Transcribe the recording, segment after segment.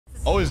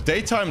Oh, it's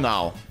daytime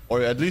now.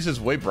 Or at least it's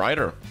way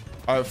brighter.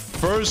 Our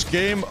first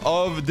game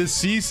of the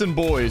season,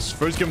 boys.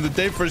 First game of the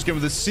day, first game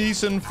of the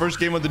season, first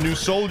game of the new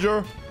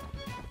soldier.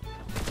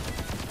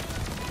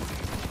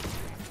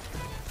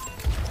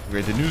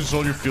 Okay, the new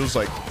soldier feels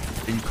like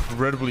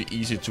incredibly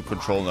easy to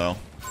control now.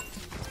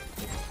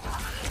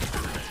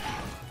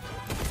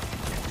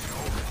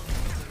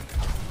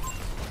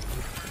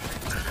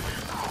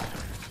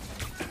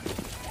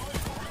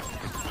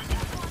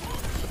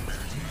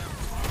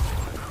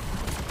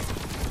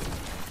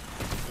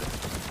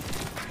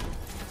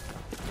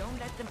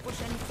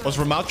 Was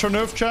Ramatra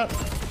nerf, chat?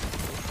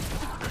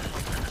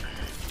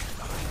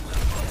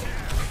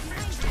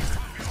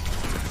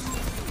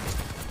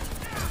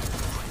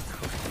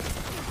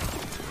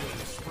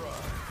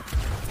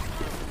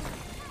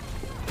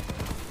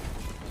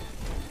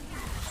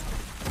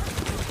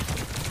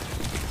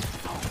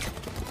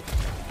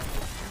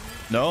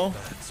 No?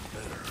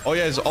 Oh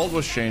yeah, his ult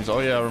was changed. Oh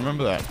yeah, I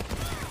remember that.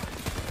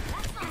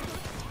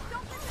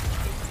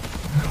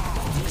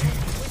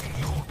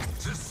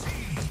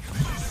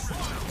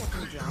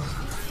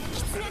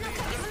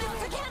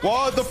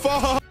 What the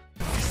fuck?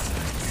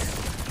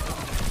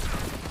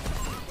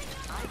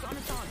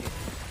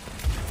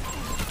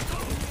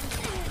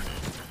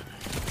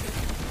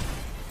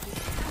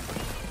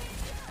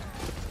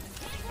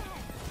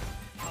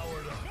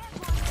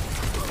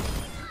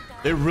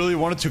 They really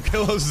wanted to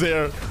kill us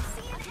there.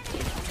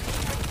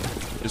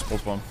 Just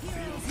pulse bomb.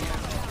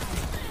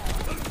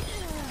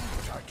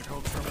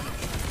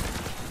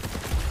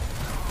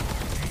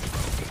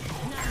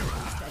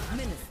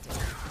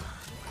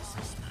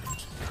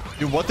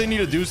 Dude, what they need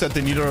to do is that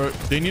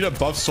they need to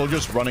buff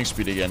soldiers running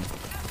speed again.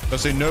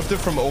 Because they nerfed it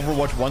from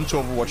Overwatch 1 to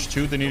Overwatch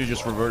 2. They need to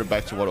just revert it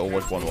back to what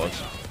Overwatch 1 was.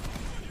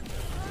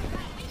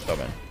 Stop,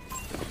 man.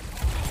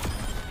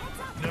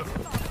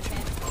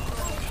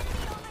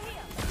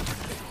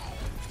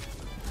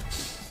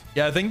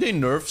 Yeah, I think they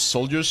nerfed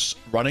soldiers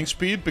running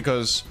speed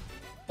because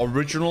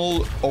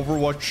original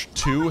Overwatch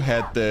 2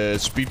 had the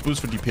speed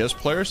boost for DPS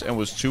players and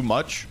was too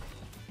much.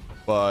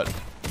 But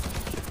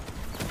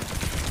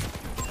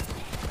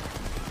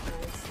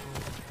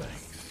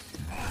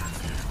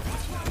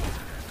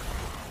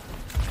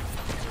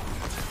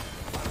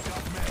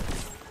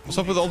what's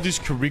up with all these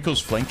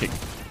Kirikos flanking?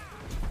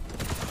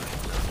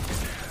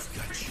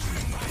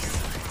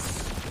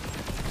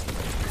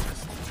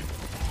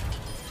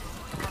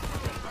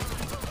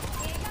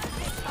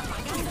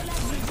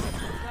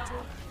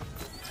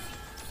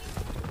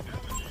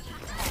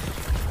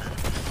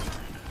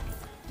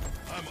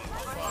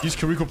 These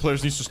Kiriko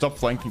players need to stop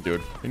flanking,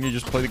 dude. They need to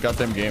just play the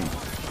goddamn game.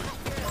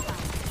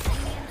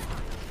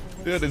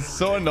 Dude, it's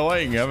so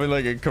annoying having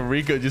like a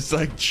Kiriko just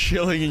like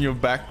chilling in your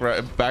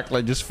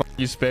backline, just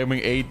fucking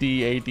spamming AD,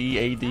 AD,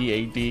 AD,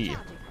 AD.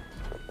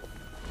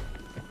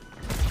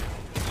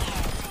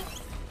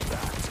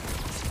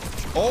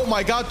 Oh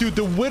my god, dude,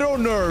 the Widow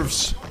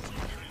nerfs.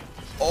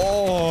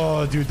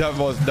 Oh, dude, that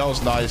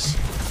was nice.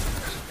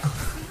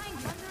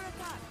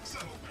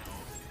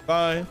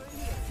 Bye.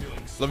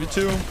 Love you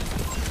too.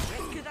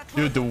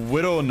 Dude, the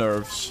Widow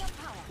nerfs.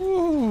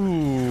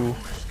 Ooh.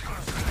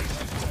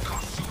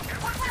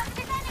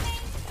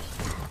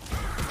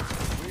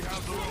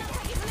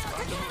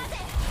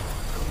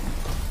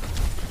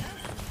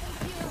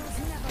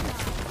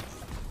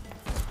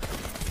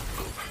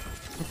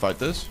 Fight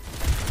this.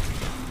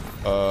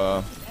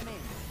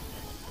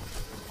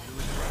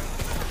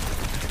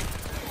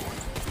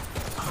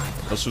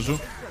 Suzu.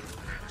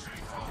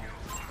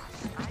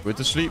 With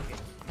the sleep?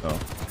 No.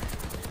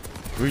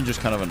 We can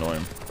just kind of annoy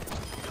him.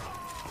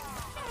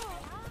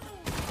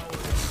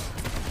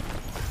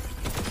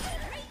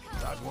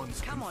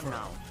 Come on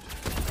now.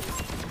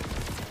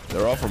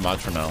 They're all for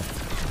Matra now.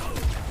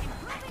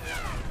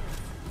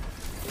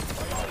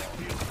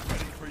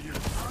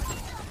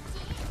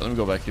 Let me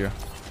go back here.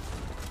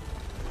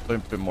 Play a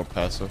bit more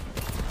passive.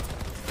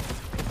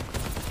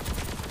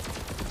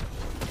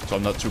 So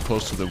I'm not too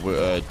close to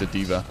the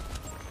D.Va.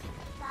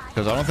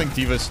 Because I don't think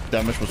D.Va's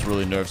damage was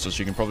really nerfed, so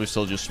she can probably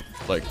still just,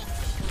 like,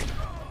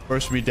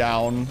 burst me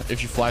down if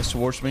she flies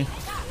towards me.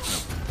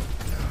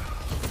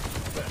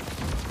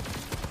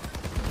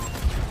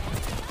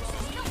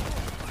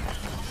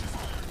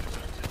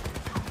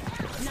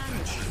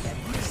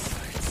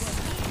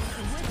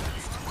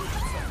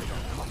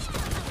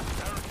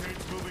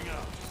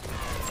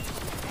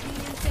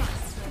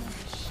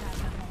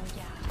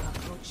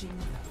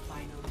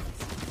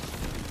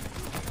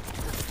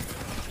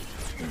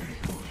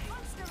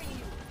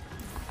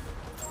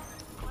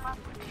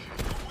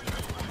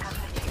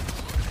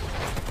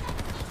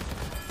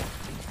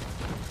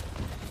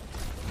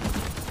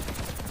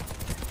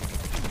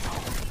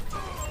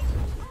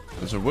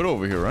 There's a Widow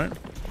over here, right?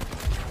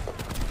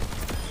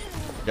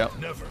 Yep.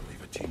 Never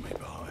leave a teammate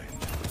behind.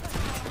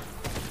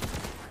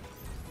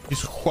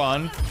 He's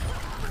Juan.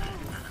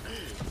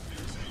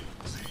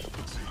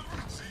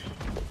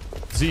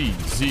 Z.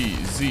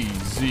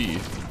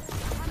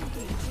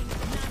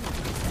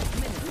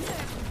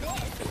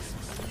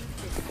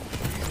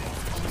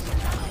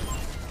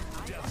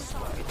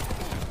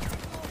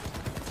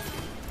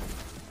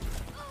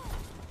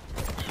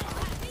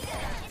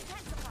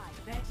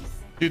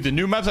 Dude, the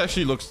new maps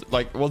actually looks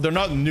like, well, they're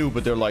not new,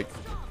 but they're like,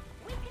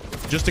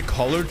 just the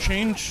color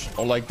change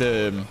or like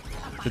the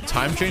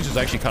time change is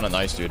actually kind of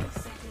nice, dude.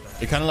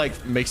 It kind of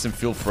like makes them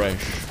feel fresh.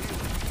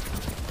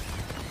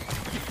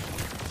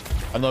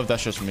 I don't know if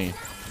that's just me.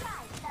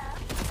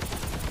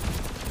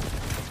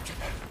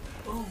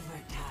 Overtime.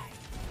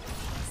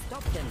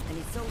 Stop them and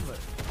it's over.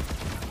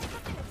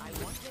 I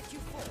won't let you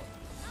fall.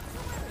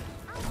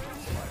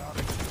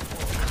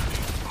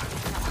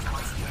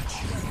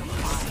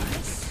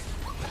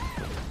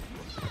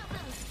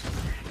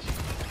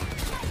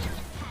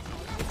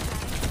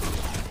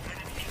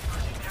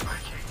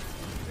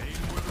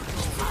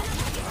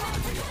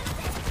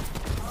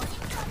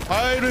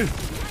 Hide!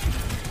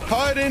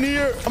 Hide in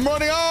here! I'm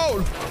running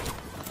out!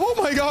 Oh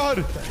my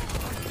god!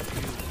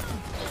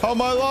 How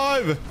am I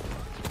alive?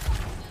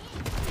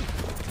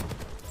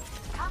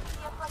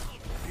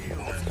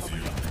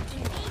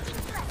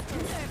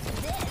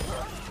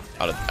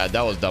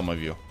 That was dumb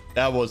of you.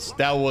 That was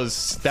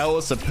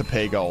a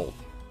Pepe goal.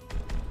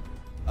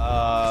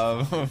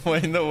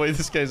 Wait, no, wait,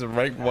 this guy's a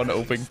rank 1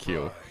 open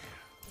queue.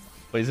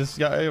 Wait, is this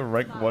guy a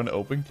rank 1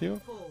 open queue?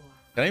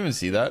 Can I even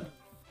see that?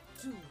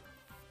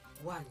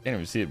 Can't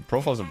even see it.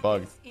 Profiles are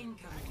bugged.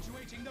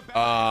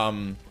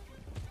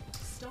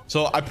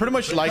 So I pretty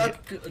much like.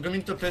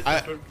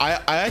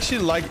 I actually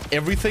like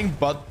everything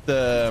but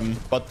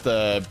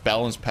the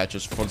balance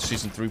patches for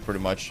season 3 pretty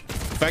much. The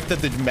fact that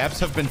the maps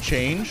have been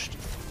changed,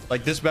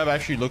 like this map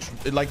actually looks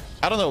like,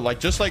 I don't know,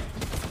 like just like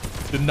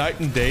the night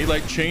and day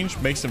like change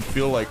makes them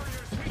feel like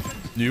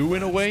new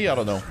in a way. I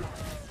don't know.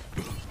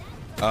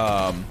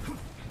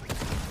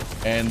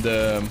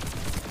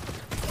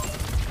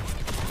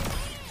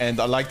 And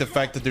I like the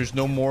fact that there's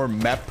no more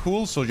map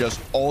pools, so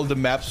just all the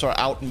maps are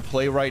out in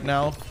play right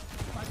now.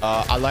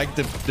 I like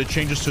the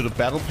changes to the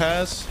battle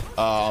pass,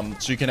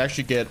 so you can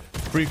actually get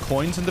free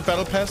coins in the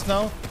battle pass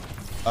now.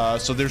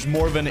 So there's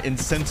more of an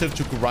incentive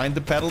to grind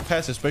the battle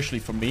pass, especially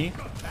for me.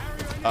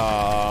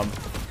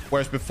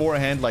 Whereas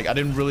beforehand, like I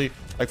didn't really,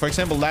 like for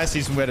example, last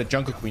season we had a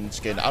Jungle Queen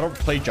skin. I don't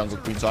play Jungle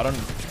Queen, so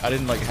I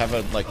didn't like have a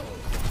like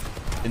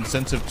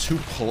incentive to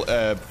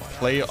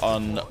play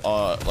on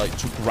like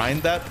to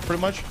grind that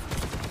pretty much.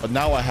 But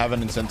now I have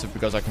an incentive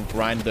because I can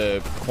grind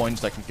the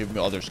coins that can give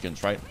me other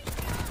skins, right?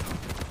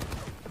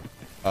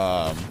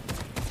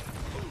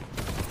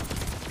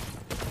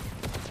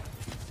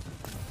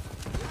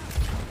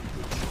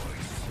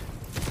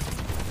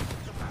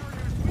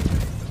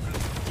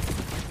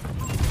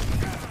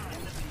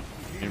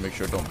 Need to make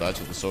sure I don't die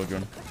to the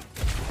Sojourn.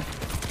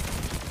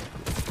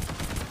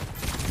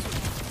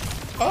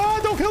 Ah,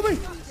 don't kill me!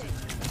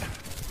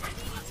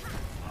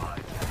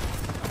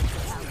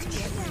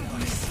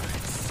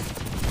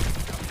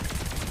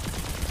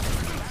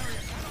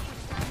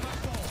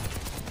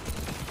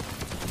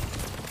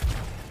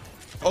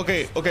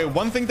 Okay,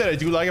 one thing that I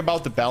do like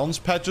about the balance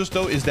patches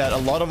though is that a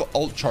lot of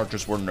ult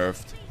charges were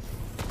nerfed.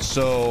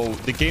 So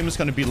the game is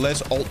going to be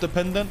less ult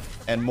dependent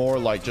and more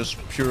like just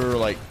pure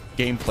like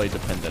gameplay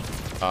dependent.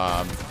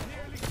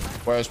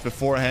 Whereas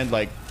beforehand,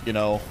 like, you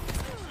know,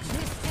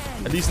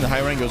 at least in the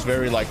high rank it was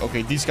very like,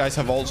 okay, these guys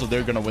have ult, so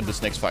they're going to win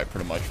this next fight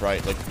pretty much,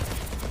 right? Like,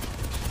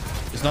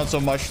 it's not so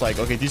much like,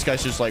 okay, these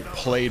guys just like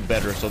played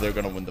better, so they're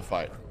going to win the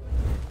fight.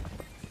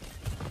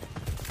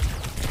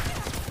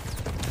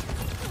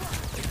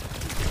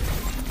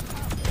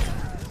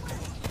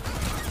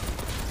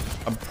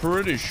 I'm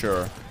pretty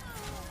sure,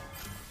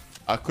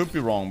 I could be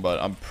wrong,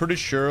 but I'm pretty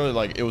sure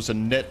like it was a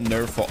net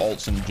nerf for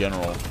ults in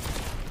general.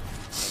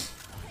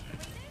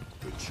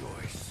 Good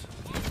choice.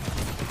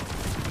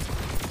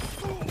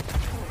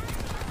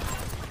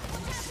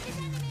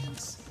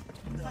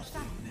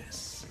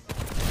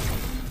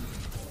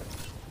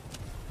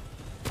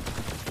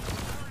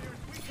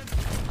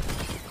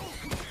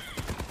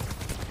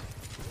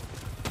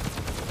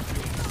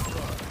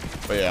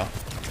 But yeah.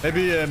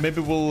 Maybe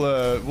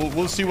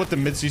we'll see what the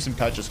mid-season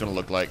patch is gonna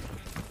look like.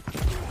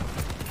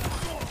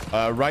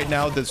 Right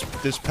now, this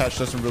patch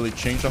doesn't really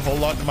change a whole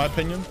lot, in my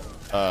opinion.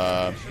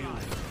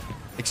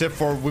 Except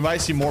for we might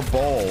see more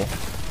ball,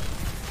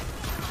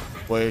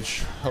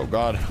 which, oh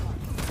god.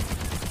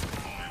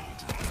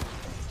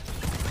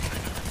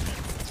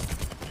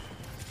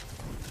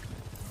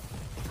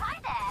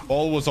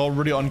 Ball was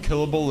already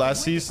unkillable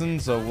last season,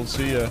 so we'll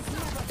see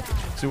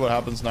what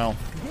happens now.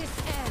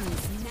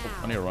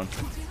 I need to run.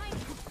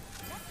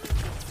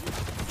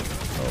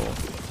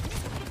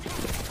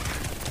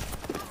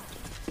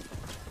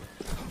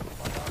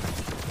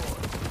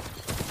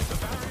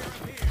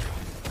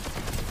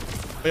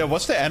 Oh yeah,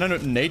 what's the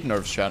nade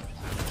nerfs, chat?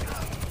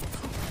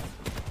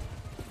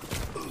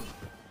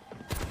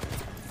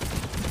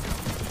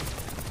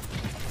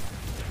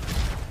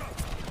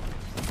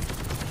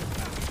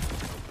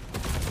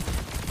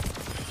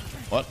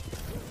 What?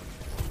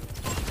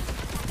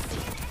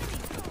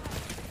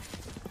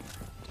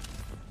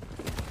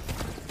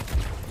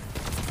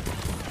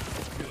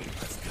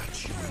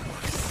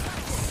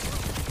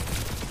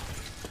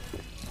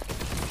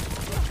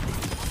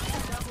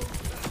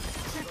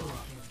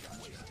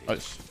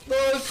 Nice.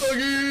 Nice,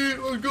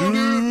 Kragie! Let's go,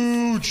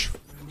 dude!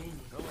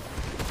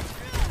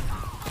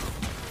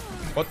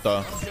 What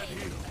the?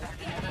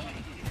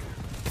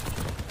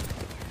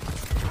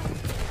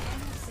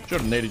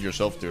 Should have naded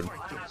yourself, dude.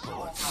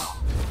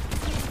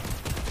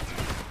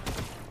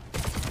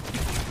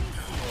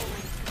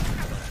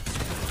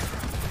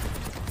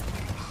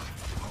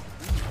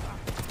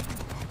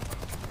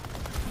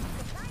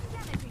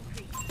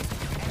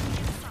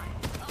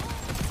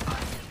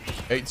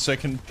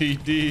 Eight-second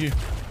PD.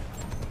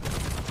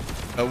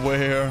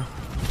 Aware.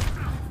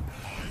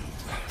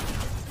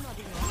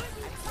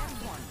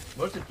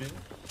 What's it, dude?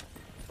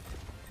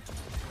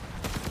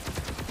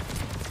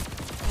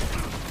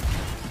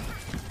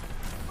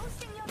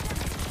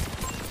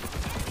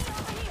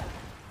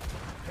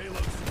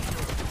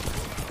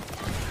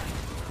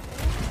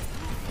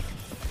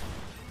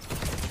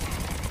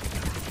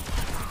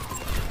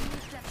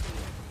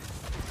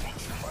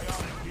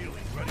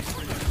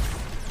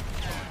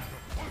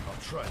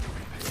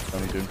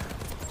 Dude.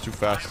 Too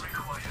fast.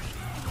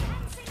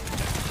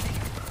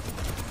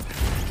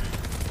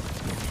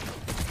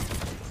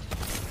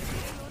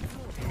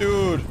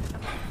 Dude.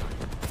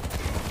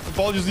 The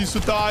ball just needs to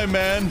die,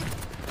 man.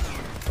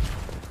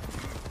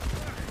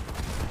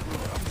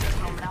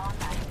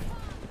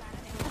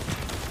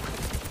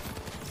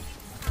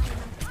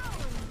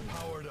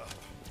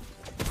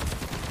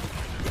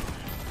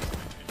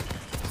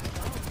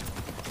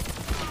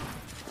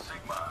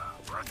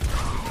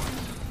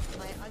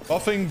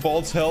 Buffing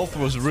Bolt's health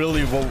was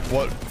really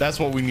that's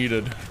what we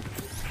needed.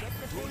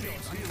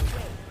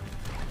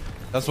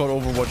 That's what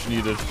Overwatch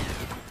needed.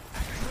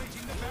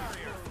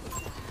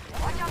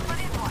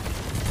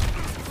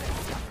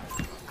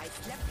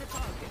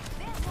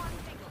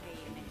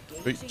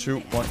 3, 2,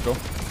 1, go.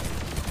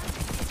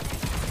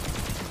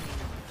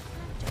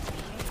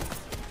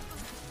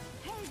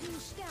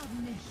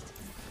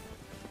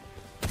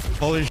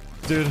 Holy shit,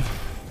 dude.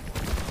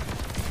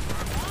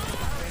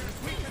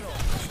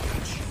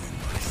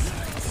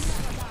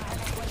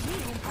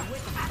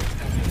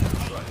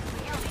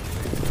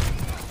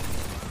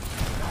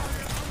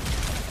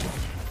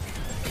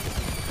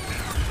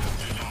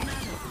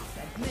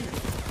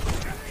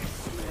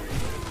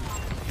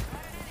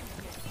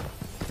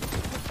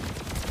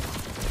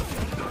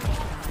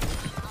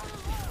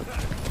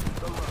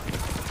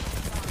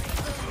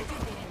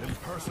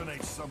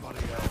 Impersonate somebody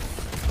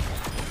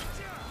else.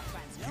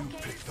 You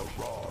picked the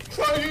wrong.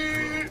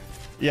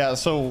 Yeah,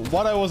 so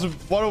what I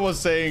was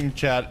saying,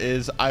 chat,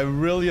 is I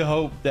really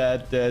hope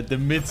that the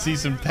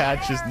mid-season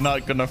patch is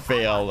not gonna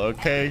fail,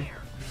 okay?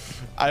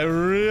 I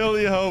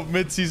really hope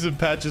mid-season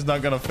patch is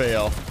not gonna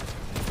fail.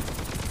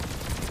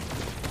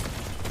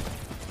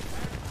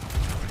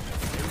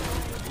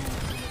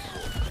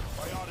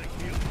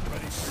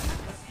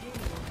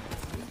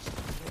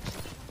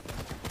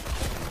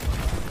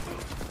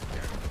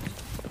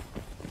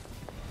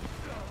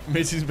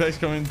 Mid-season patch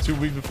coming 2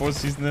 weeks before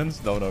season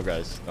ends? No, no,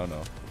 guys. No,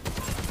 no.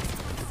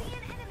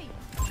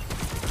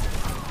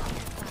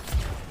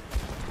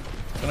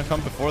 It's gonna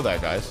come before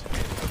that, guys.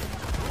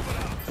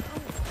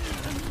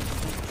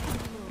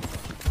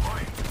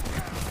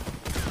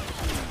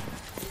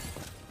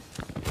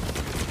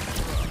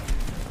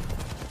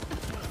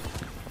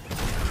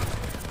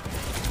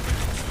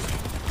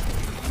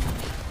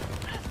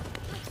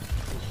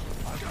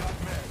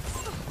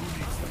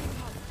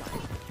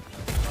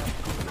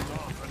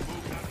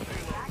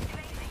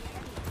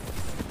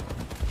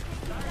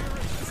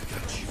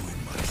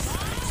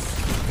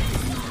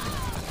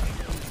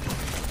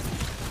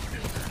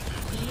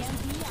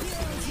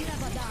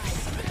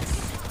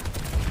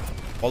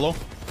 Follow.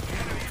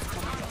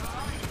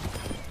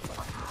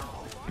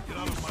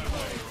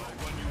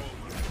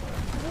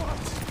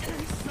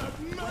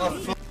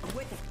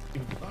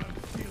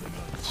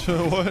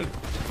 So what?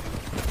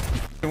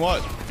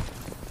 What?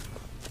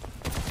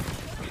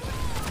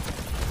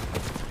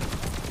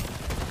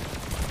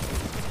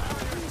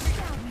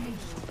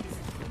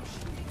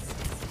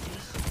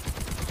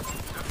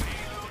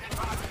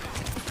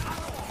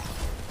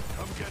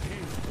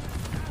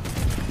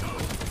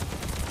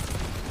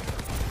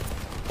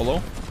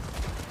 Hello?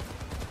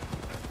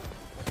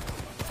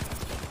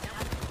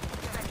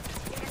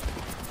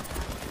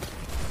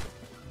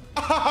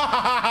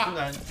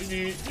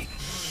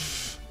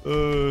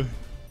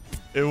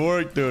 It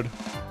worked, dude.